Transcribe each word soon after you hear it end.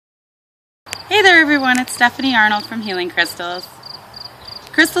Hey there everyone, it's Stephanie Arnold from Healing Crystals.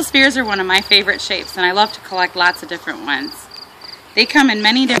 Crystal spheres are one of my favorite shapes and I love to collect lots of different ones. They come in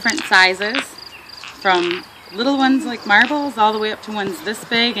many different sizes, from little ones like marbles all the way up to ones this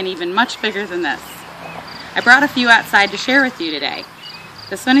big and even much bigger than this. I brought a few outside to share with you today.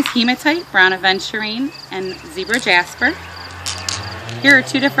 This one is hematite, brown aventurine, and zebra jasper. Here are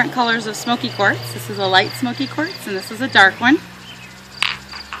two different colors of smoky quartz. This is a light smoky quartz and this is a dark one.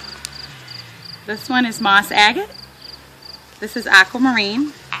 This one is moss agate, this is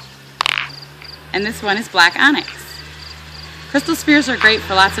aquamarine, and this one is black onyx. Crystal spheres are great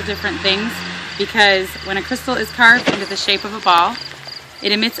for lots of different things because when a crystal is carved into the shape of a ball,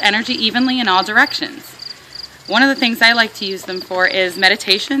 it emits energy evenly in all directions. One of the things I like to use them for is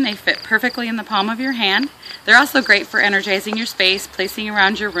meditation. They fit perfectly in the palm of your hand. They're also great for energizing your space, placing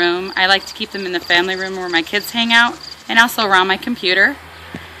around your room. I like to keep them in the family room where my kids hang out and also around my computer.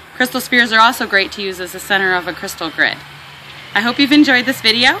 Crystal spheres are also great to use as the center of a crystal grid. I hope you've enjoyed this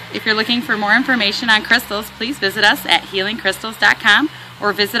video. If you're looking for more information on crystals, please visit us at healingcrystals.com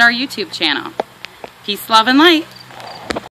or visit our YouTube channel. Peace, love, and light.